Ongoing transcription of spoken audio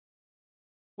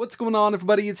What's going on,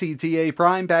 everybody? It's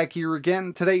ETAPRIME back here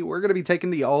again. Today we're going to be taking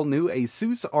the all-new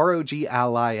ASUS ROG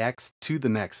Ally X to the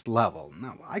next level.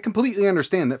 Now, I completely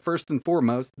understand that first and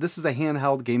foremost, this is a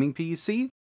handheld gaming PC,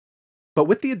 but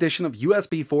with the addition of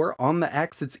USB 4 on the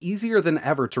X, it's easier than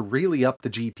ever to really up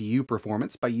the GPU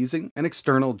performance by using an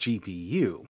external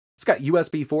GPU. It's got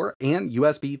USB 4 and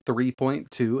USB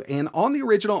 3.2, and on the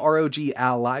original ROG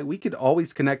Ally, we could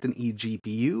always connect an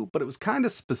eGPU, but it was kind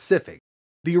of specific.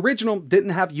 The original didn't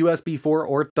have USB 4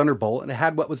 or Thunderbolt, and it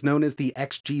had what was known as the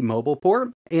XG mobile port,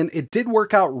 and it did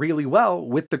work out really well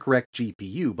with the correct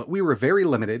GPU, but we were very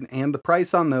limited, and the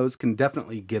price on those can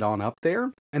definitely get on up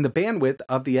there. And the bandwidth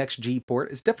of the XG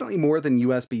port is definitely more than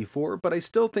USB 4, but I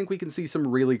still think we can see some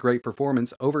really great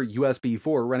performance over USB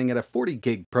 4 running at a 40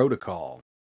 gig protocol.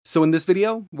 So in this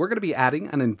video, we're going to be adding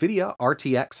an NVIDIA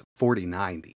RTX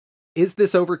 4090. Is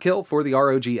this overkill for the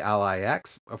ROG Ally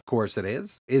X? Of course it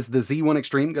is. Is the Z1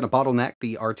 Extreme going to bottleneck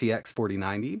the RTX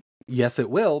 4090? Yes, it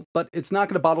will, but it's not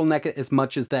going to bottleneck it as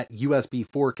much as that USB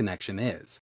 4 connection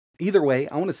is. Either way,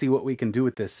 I want to see what we can do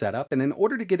with this setup, and in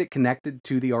order to get it connected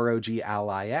to the ROG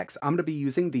Ally X, I'm going to be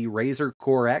using the Razor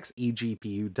Coe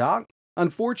eGPU dock.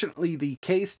 Unfortunately, the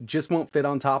case just won't fit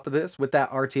on top of this with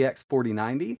that RTX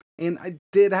 4090, and I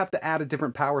did have to add a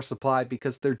different power supply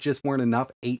because there just weren't enough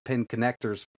 8-pin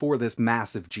connectors for this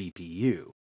massive GPU.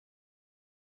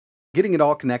 Getting it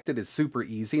all connected is super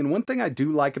easy, and one thing I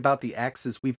do like about the X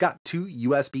is we've got two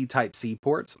USB Type-C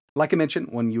ports. Like I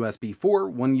mentioned, one USB 4,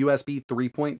 one USB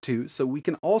 3.2, so we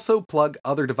can also plug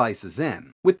other devices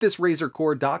in. With this Razor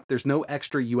Coe dock, there's no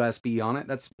extra USB on it.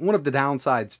 That's one of the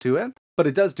downsides to it, but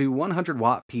it does do 100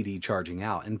 watt PD charging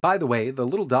out. And by the way, the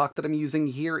little dock that I'm using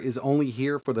here is only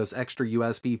here for those extra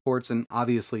USB ports and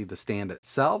obviously the stand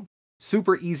itself.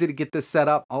 Super easy to get this set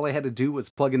up. All I had to do was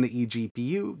plug in the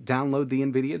eGPU, download the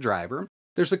NVIDIA driver.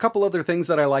 There's a couple other things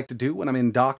that I like to do when I'm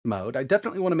in docked mode. I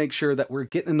definitely want to make sure that we're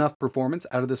getting enough performance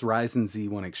out of this Ryzen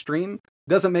Z1 Extreme.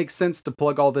 Doesn't make sense to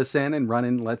plug all this in and run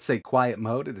in, let's say, quiet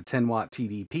mode at a 10 watt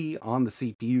TDP on the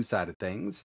CPU side of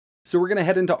things. So we're going to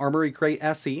head into Armory Crate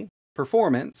SE,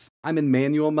 Performance. I'm in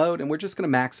manual mode and we're just going to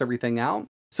max everything out.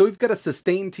 So we've got a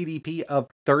sustained TDP of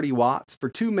 30 watts. For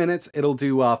 2 minutes, it'll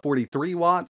do 43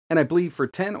 watts. And I believe for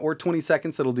 10 or 20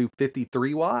 seconds, it'll do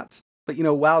 53 watts. But you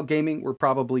know, while gaming, we're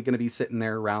probably going to be sitting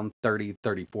there around 30,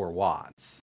 34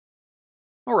 watts.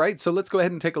 All right, so let's go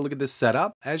ahead and take a look at this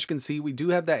setup. As you can see, we do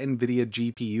have that NVIDIA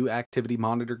GPU activity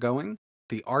monitor going,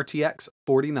 the RTX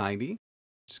 4090.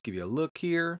 Just give you a look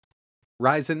here.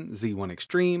 Ryzen Z1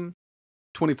 Extreme,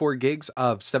 24 gigs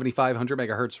of 7500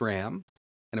 megahertz RAM.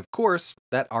 And of course,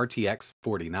 that RTX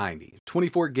 4090,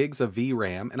 24 gigs of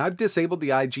VRAM, and I've disabled the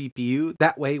iGPU.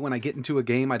 That way, when I get into a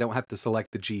game, I don't have to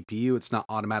select the GPU. It's not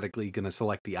automatically going to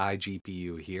select the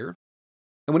iGPU here.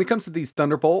 And when it comes to these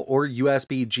Thunderbolt or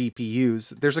USB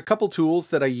GPUs, there's a couple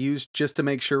tools that I use just to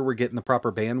make sure we're getting the proper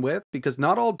bandwidth, because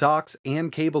not all docks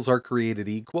and cables are created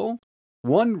equal.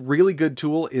 One really good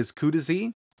tool is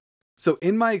CUDA-Z. So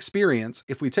in my experience,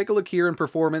 if we take a look here in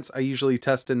performance, I usually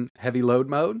test in heavy load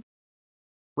mode.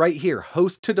 Right here,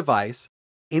 host to device,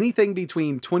 anything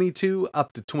between 22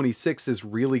 up to 26 is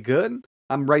really good.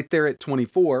 I'm right there at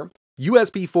 24.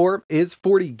 USB 4 is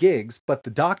 40 gigs, but the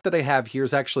dock that I have here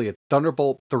is actually a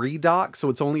Thunderbolt 3 dock, so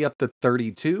it's only up to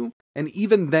 32. And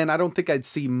even then, I don't think I'd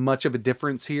see much of a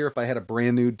difference here if I had a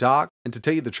brand new dock. And to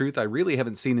tell you the truth, I really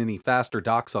haven't seen any faster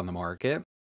docks on the market.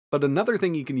 But another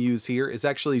thing you can use here is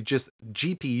actually just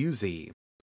GPU-Z.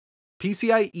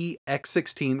 PCIe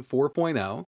X16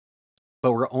 4.0.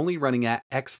 But we're only running at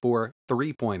X4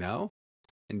 3.0.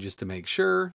 And just to make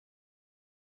sure,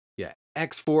 yeah,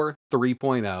 X4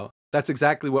 3.0. That's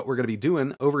exactly what we're going to be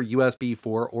doing over USB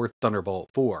 4 or Thunderbolt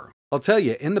 4. I'll tell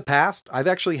you, in the past, I've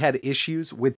actually had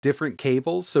issues with different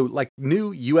cables. So like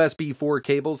new USB 4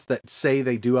 cables that say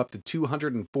they do up to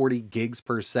 240 gigs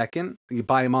per second. You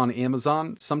buy them on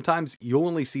Amazon. Sometimes you'll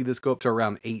only see this go up to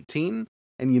around 18.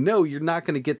 And you know you're not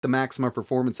going to get the maximum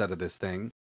performance out of this thing.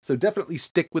 So definitely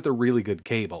stick with a really good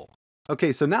cable.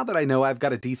 Okay, so now that I know I've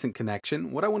got a decent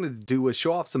connection, what I wanted to do was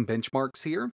show off some benchmarks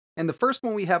here. And the first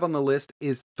one we have on the list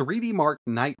is 3D Mark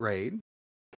Night Raid.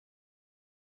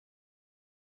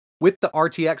 With the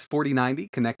RTX 4090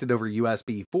 connected over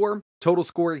USB 4, total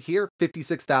score here,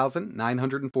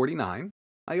 56,949.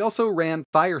 I also ran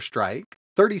Firestrike,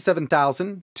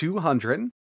 37,200.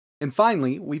 And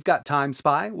finally, we've got Time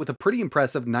Spy with a pretty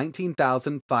impressive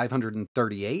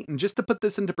 19,538. And just to put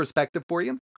this into perspective for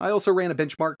you, I also ran a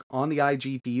benchmark on the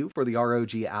iGPU for the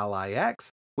ROG Ally X.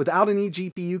 Without an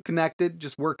eGPU connected,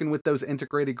 just working with those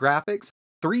integrated graphics,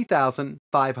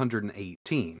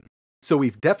 3,518. So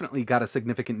we've definitely got a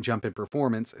significant jump in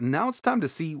performance, and now it's time to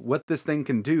see what this thing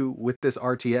can do with this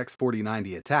RTX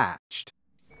 4090 attached.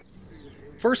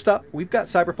 First up, we've got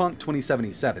Cyberpunk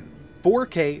 2077,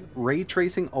 4K Ray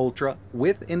Tracing Ultra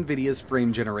with NVIDIA's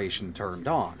frame generation turned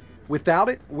on. Without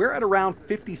it, we're at around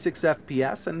 56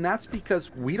 FPS, and that's because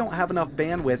we don't have enough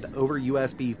bandwidth over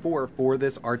USB 4 for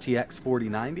this RTX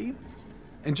 4090.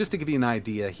 And just to give you an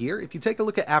idea here, if you take a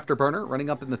look at Afterburner running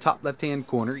up in the top left-hand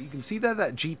corner, you can see that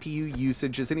GPU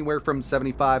usage is anywhere from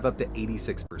 75 up to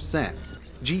 86%.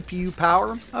 GPU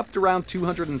power up to around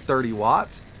 230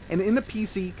 watts, and in a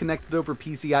PC connected over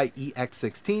PCIe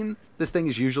X16, this thing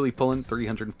is usually pulling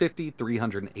 350,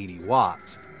 380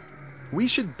 watts. We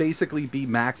should basically be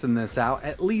maxing this out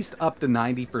at least up to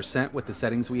 90% with the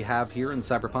settings we have here in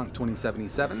Cyberpunk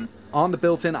 2077. On the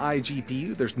built-in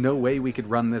iGPU, there's no way we could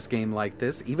run this game like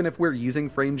this, even if we're using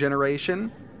frame generation.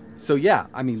 So yeah,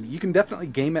 I mean, you can definitely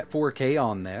game at 4K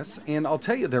on this, and I'll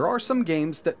tell you, there are some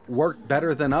games that work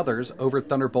better than others over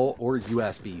Thunderbolt or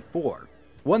USB 4.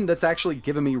 One that's actually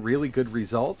given me really good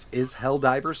results is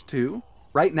Helldivers 2.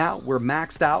 Right now, we're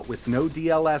maxed out with no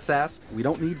DLSS, we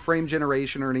don't need frame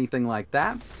generation or anything like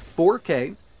that.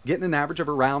 4K, getting an average of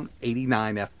around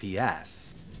 89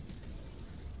 FPS.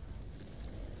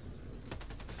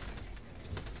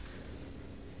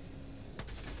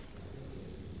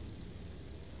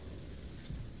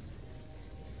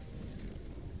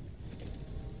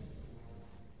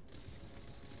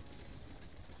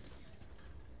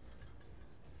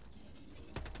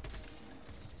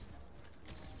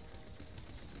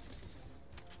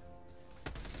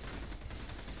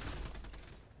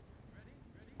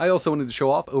 I also wanted to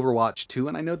show off Overwatch 2,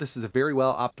 and I know this is a very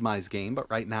well optimized game, but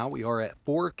right now we are at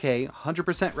 4K,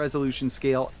 100% resolution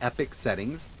scale, epic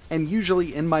settings, and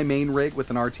usually in my main rig with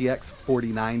an RTX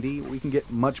 4090, we can get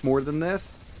much more than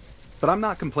this. But I'm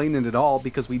not complaining at all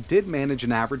because we did manage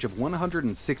an average of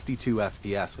 162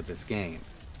 FPS with this game.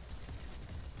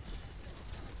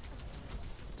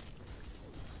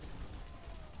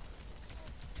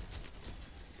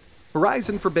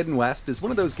 Horizon Forbidden West is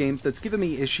one of those games that's given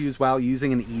me issues while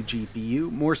using an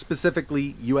eGPU, more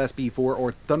specifically USB 4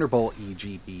 or Thunderbolt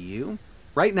eGPU.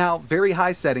 Right now, very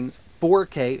high settings,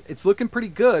 4K, it's looking pretty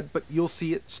good, but you'll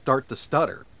see it start to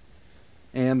stutter.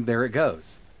 And there it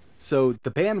goes. So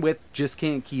the bandwidth just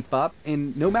can't keep up,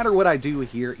 and no matter what I do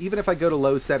here, even if I go to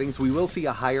low settings, we will see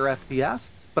a higher FPS,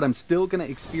 but I'm still going to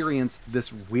experience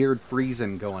this weird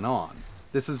freezing going on.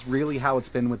 This is really how it's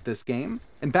been with this game.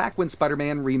 And back when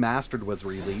Spider-Man Remastered was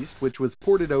released, which was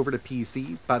ported over to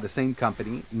PC by the same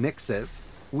company, Nixxes,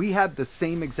 we had the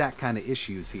same exact kind of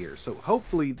issues here. So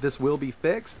hopefully this will be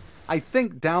fixed. I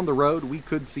think down the road we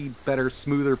could see better,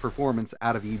 smoother performance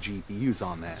out of eGPUs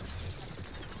on this.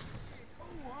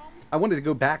 I wanted to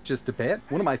go back just a bit.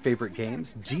 One of my favorite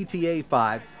games, GTA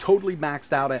 5, totally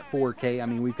maxed out at 4K. I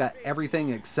mean, we've got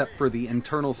everything except for the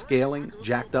internal scaling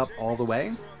jacked up all the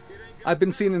way. I've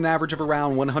been seeing an average of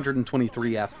around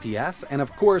 123 FPS, and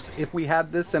of course, if we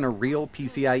had this in a real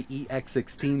PCIe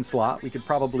X16 slot, we could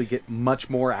probably get much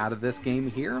more out of this game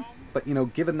here. But you know,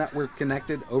 given that we're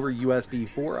connected over USB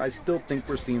 4, I still think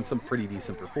we're seeing some pretty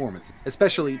decent performance,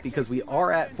 especially because we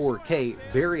are at 4K,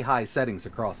 very high settings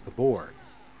across the board.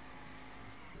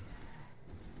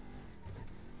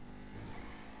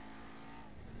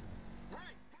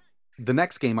 The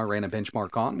next game I ran a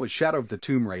benchmark on was Shadow of the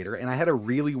Tomb Raider, and I had a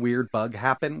really weird bug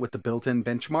happen with the built-in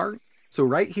benchmark. So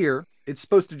right here, it's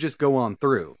supposed to just go on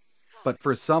through. But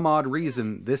for some odd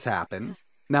reason, this happened.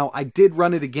 Now, I did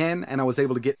run it again, and I was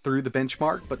able to get through the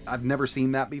benchmark, but I've never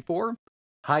seen that before.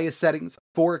 Highest settings,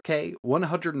 4K,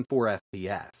 104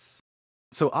 FPS.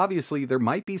 So obviously, there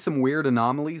might be some weird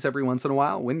anomalies every once in a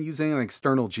while when using an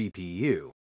external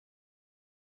GPU.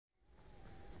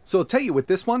 So I'll tell you, with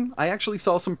this one, I actually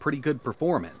saw some pretty good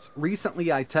performance.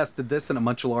 Recently, I tested this in a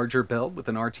much larger build with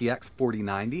an RTX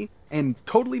 4090, and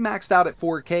totally maxed out at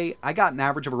 4K, I got an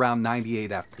average of around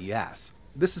 98 FPS.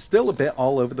 This is still a bit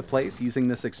all over the place using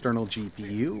this external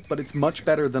GPU, but it's much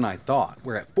better than I thought.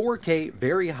 We're at 4K,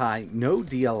 very high, no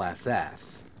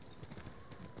DLSS.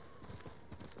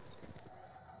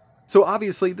 So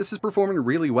obviously, this is performing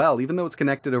really well, even though it's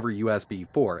connected over USB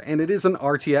 4, and it is an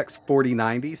RTX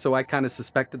 4090, so I kind of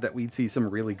suspected that we'd see some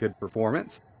really good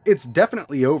performance. It's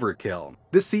definitely overkill.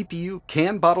 This CPU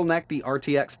can bottleneck the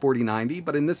RTX 4090,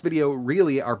 but in this video,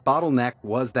 really our bottleneck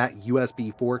was that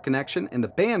USB 4 connection and the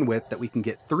bandwidth that we can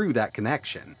get through that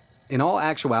connection. In all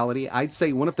actuality, I'd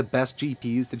say one of the best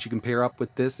GPUs that you can pair up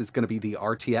with this is going to be the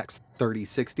RTX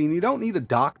 3060, and you don't need a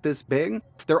dock this big.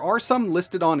 There are some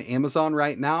listed on Amazon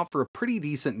right now for a pretty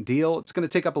decent deal. It's going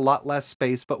to take up a lot less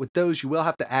space, but with those you will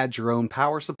have to add your own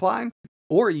power supply.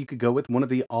 Or you could go with one of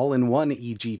the all-in-one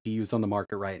eGPUs on the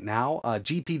market right now.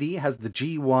 GPD has the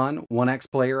G1,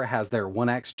 1X Player has their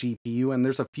 1X GPU, and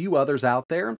there's a few others out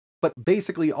there. But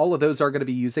basically, all of those are going to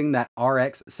be using that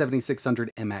RX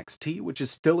 7600 MXT, which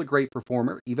is still a great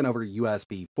performer, even over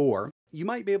USB 4. You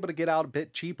might be able to get out a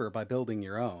bit cheaper by building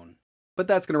your own. But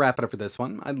that's going to wrap it up for this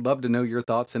one. I'd love to know your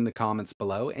thoughts in the comments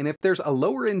below. And if there's a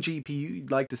lower end GPU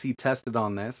you'd like to see tested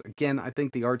on this, again, I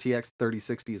think the RTX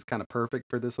 3060 is kind of perfect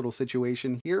for this little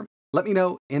situation here. Let me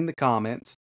know in the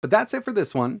comments. But that's it for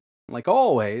this one. Like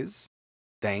always,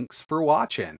 thanks for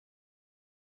watching.